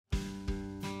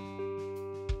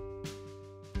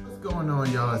going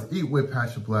on, y'all? It's Eat with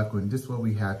Passion Blackwood, and this is what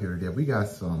we have here today. We got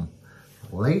some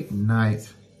late night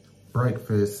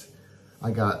breakfast.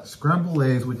 I got scrambled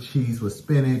eggs with cheese with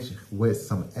spinach with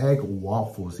some egg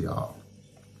waffles, y'all.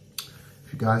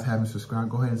 If you guys haven't subscribed,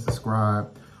 go ahead and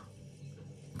subscribe.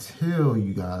 Tell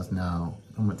you guys now,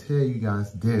 I'm gonna tell you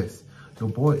guys this. Your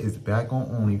boy is back on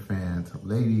OnlyFans.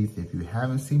 Ladies, if you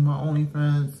haven't seen my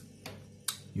OnlyFans,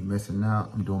 you're missing out.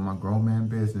 I'm doing my grown man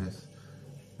business.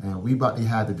 And we about to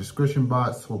have the description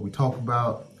box, what we talk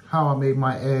about, how I made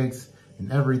my eggs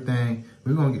and everything.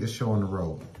 We're gonna get this show on the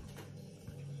road.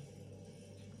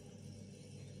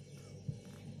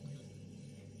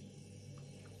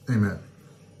 Amen.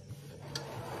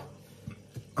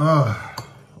 Oh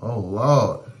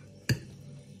Lord.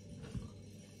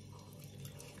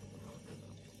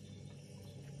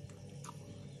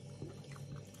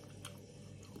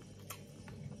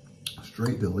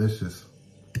 Straight delicious.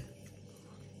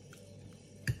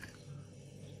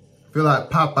 Feel like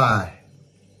Popeye.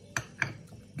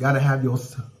 Gotta have your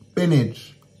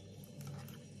spinach.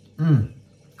 I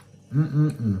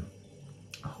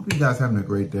hope you guys having a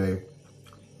great day.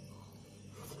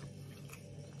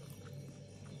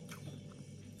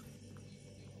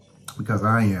 Because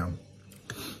I am.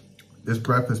 This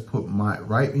breakfast put my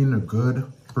right in a good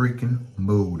freaking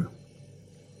mood.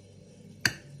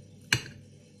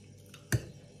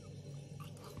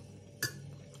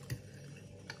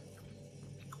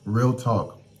 Real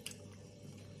talk.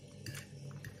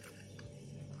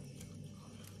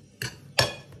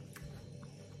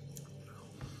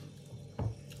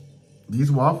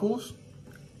 These waffles,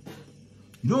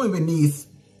 you don't even need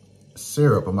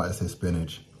syrup. I'm about to say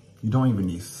spinach. You don't even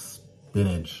need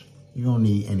spinach. You don't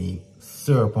need any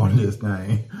syrup on this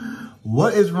thing.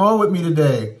 What is wrong with me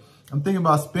today? I'm thinking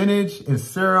about spinach and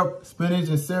syrup, spinach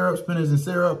and syrup, spinach and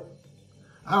syrup.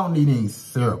 I don't need any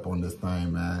syrup on this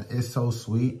thing, man. It's so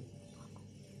sweet.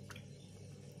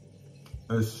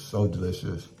 It's so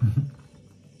delicious.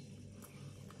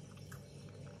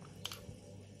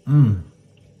 If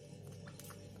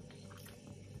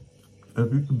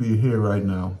you could be here right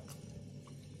now.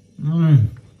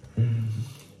 And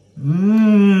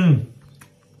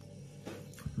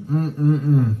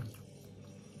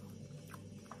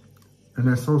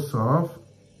they're so soft.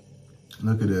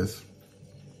 Look at this.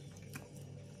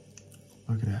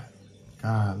 Look at that.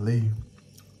 Golly.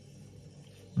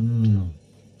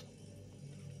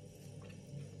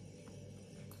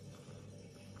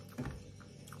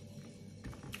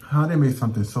 How they make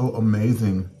something so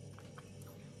amazing.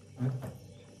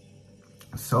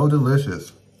 So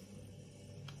delicious.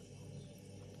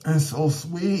 And so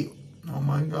sweet. Oh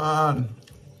my God.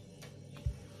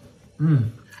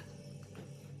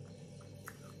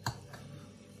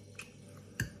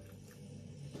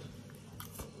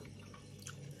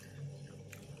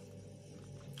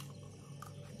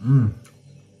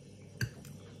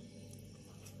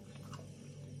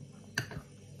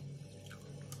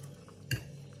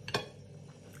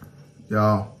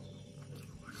 Y'all,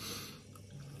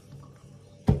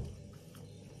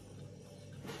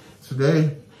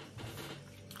 today,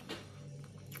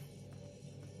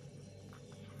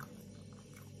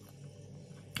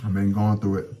 I've been going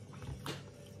through it.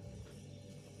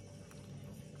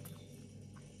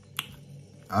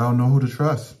 I don't know who to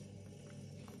trust.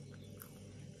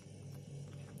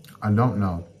 I don't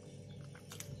know.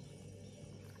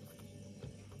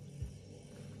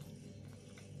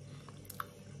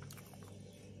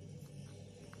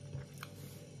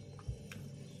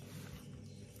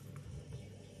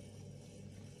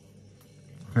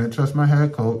 Can't trust my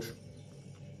head coach.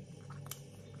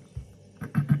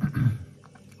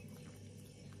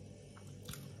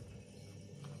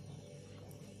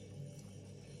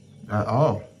 At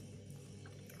all.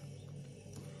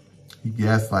 He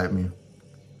gaslighted me.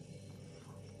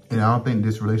 And I don't think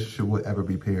this relationship would ever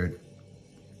be paired.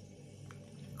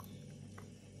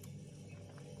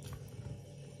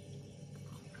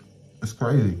 It's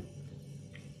crazy.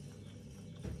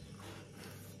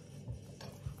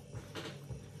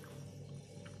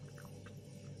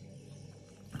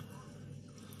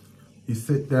 He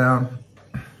sit down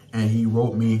and he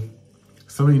wrote me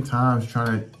so many times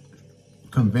trying to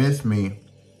convince me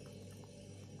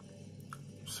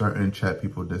certain chat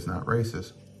people that's not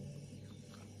racist.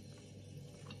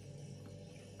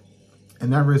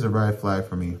 And that raised a red flag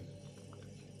for me.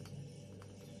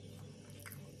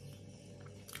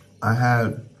 I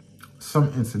had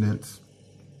some incidents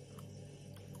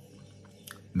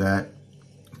that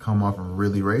come off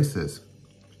really racist.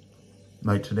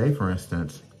 Like today, for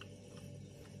instance.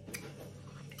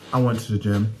 I went to the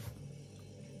gym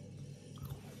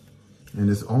And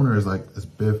this owner is like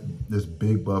this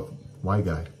big buff white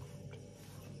guy.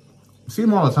 See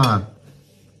him all the time.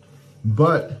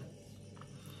 But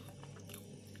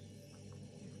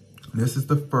this is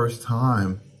the first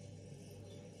time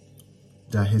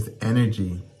that his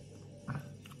energy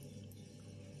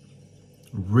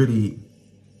really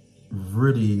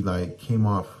like came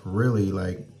off really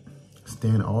like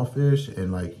standoffish,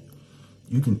 and like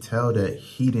you can tell that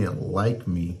he didn't like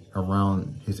me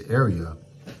around his area.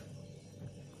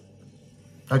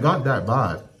 I got that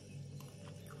vibe.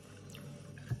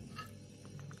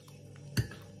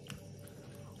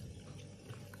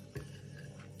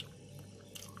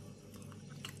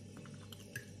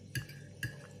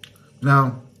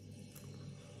 Now,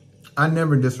 I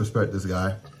never disrespect this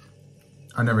guy.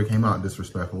 I never came out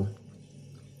disrespectful.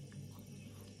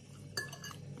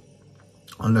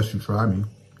 Unless you try me.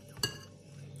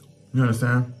 You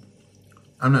understand?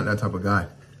 I'm not that type of guy.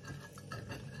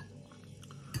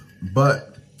 But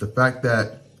the fact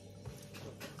that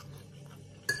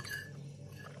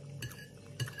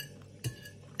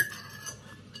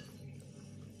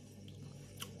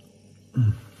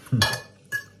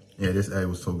yeah, this egg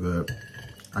was so good.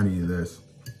 I needed this.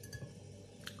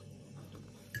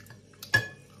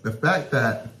 The fact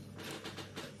that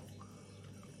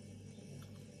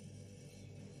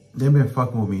they've been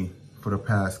fucking with me for the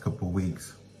past couple of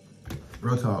weeks.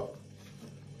 Real talk.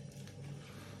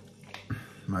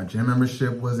 My gym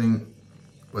membership was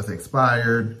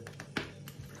expired.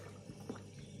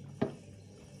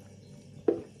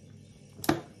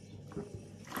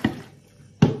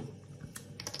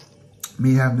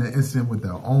 Me having an incident with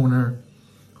the owner,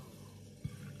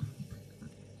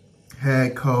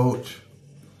 head coach,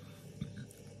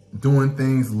 doing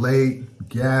things late,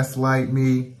 gaslight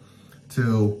me,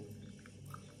 to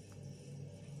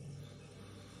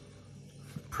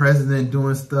president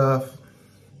doing stuff.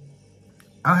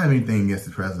 I don't have anything against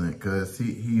the president because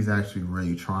he's actually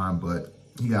really trying, but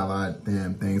he got a lot of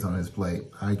damn things on his plate.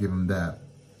 I give him that.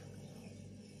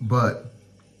 But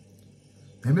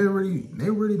they've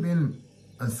really been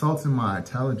assaulting my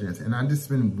intelligence, and I just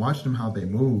been watching them how they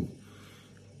move.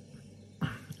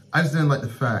 I just didn't like the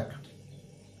fact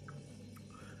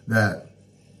that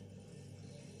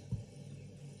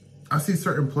I see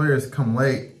certain players come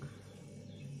late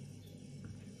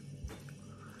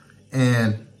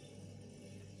and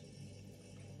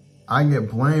I get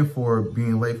blamed for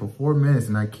being late for 4 minutes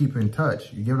and I keep in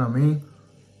touch. You get what I mean?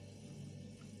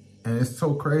 And it's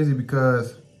so crazy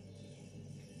because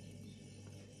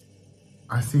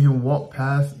I see him walk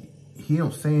past. He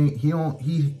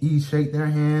shake their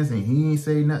hands and he ain't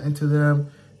say nothing to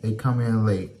them. They come in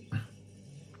late.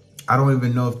 I don't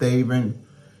even know if they even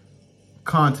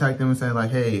contact them and say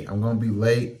like, hey, I'm gonna be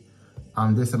late.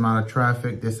 I'm this amount of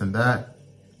traffic, this and that.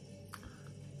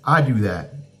 I do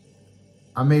that.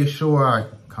 I made sure I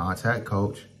contact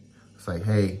coach. It's like,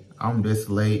 hey, I'm this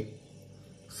late,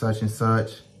 such and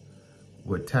such,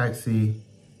 with taxi.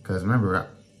 Cause remember,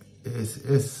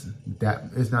 it's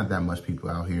not that much people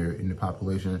out here in the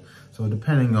population. So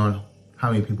depending on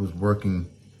how many people's working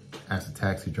as a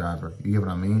taxi driver, you get what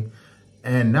I mean?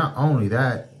 And not only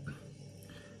that,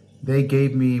 they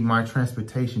gave me my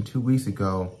transportation 2 weeks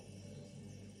ago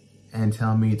and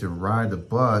tell me to ride the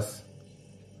bus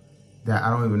that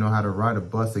I don't even know how to ride a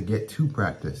bus to get to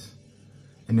practice.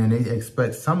 And then they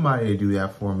expect somebody to do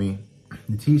that for me,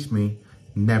 to teach me,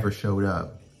 never showed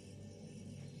up.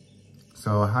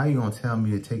 So how you gonna tell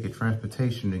me to take a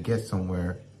transportation to get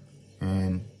somewhere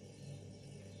and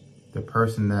the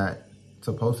person that's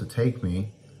supposed to take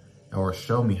me or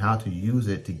show me how to use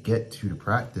it to get to the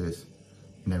practice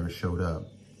never showed up?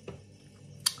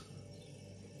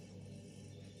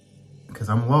 Because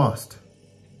I'm lost.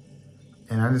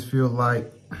 And I just feel like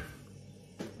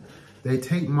they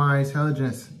take my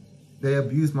intelligence, they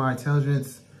abuse my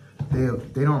intelligence,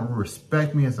 they don't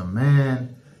respect me as a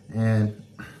man, and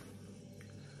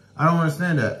I don't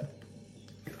understand that.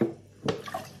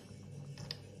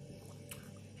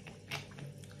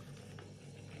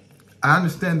 I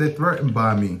understand they're threatened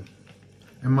by me,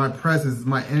 and my presence,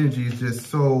 my energy is just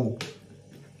so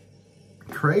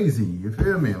crazy. You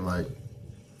feel me? Like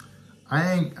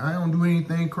I don't do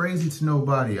anything crazy to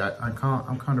nobody. I'm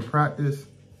kind of practice.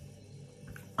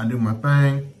 I do my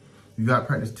thing. You got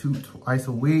practice twice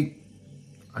a week.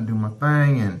 I do my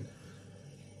thing and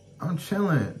I'm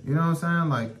chilling. You know what I'm saying?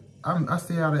 Like I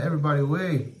stay out of everybody's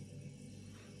way.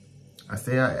 I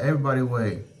stay out of everybody's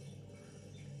way.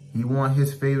 He want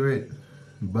his favorite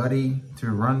buddy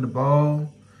to run the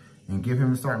ball and give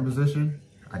him a starting position.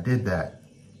 I did that.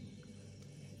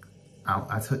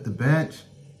 I took the bench.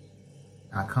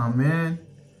 I come in.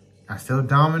 I still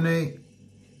dominate.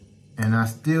 And I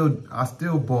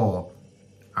still ball.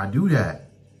 I do that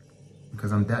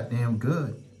because I'm that damn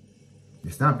good.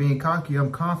 It's not being cocky.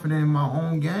 I'm confident in my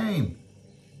own game.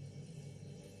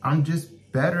 I'm just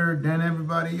better than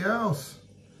everybody else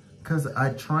because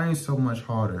I train so much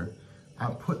harder.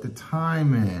 I put the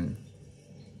time in.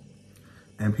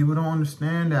 And people don't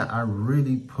understand that I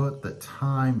really put the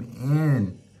time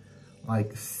in.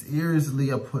 Like,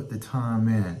 seriously, I put the time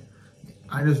in.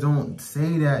 I just don't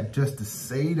say that just to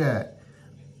say that.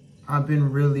 I've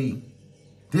been really,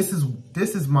 this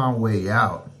is my way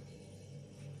out.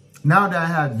 Now that I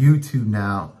have YouTube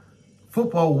now,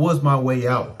 football was my way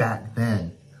out back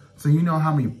then. So you know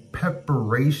how many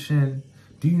preparation,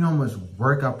 do you know how much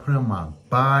work I put on my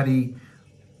body?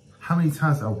 How many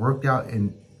times I worked out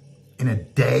in a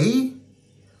day?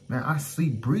 Man, I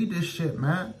sleep, breathe this shit,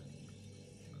 man.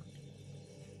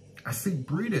 I sleep,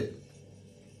 breathe it.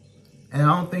 And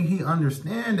I don't think he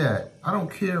understand that. I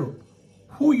don't care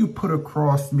who you put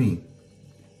across me.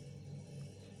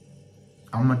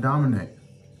 I'm gonna dominate.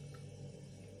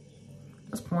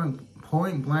 That's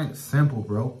point blank simple,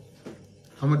 bro.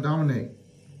 I'm gonna dominate.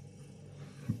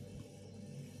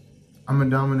 I'm gonna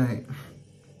dominate.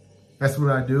 That's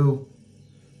what I do.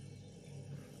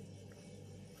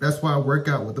 That's why I work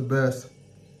out with the best.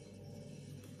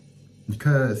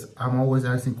 Because I'm always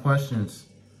asking questions.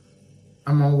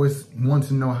 I'm always wanting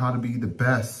to know how to be the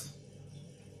best.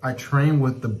 I train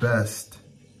with the best.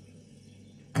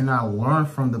 And I learn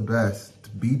from the best to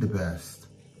be the best.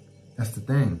 That's the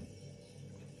thing.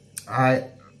 I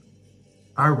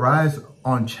rise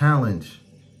on challenge.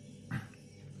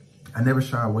 I never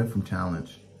shy away from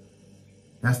challenge.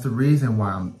 That's the reason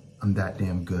why I'm that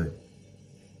damn good.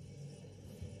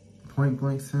 Point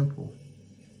blank simple.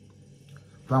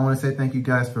 But I want to say thank you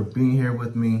guys for being here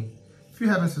with me. If you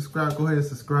haven't subscribed, go ahead and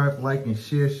subscribe, like, and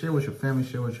share. Share with your family,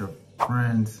 share with your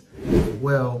friends as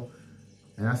well.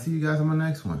 And I'll see you guys on my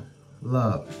next one.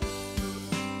 Love.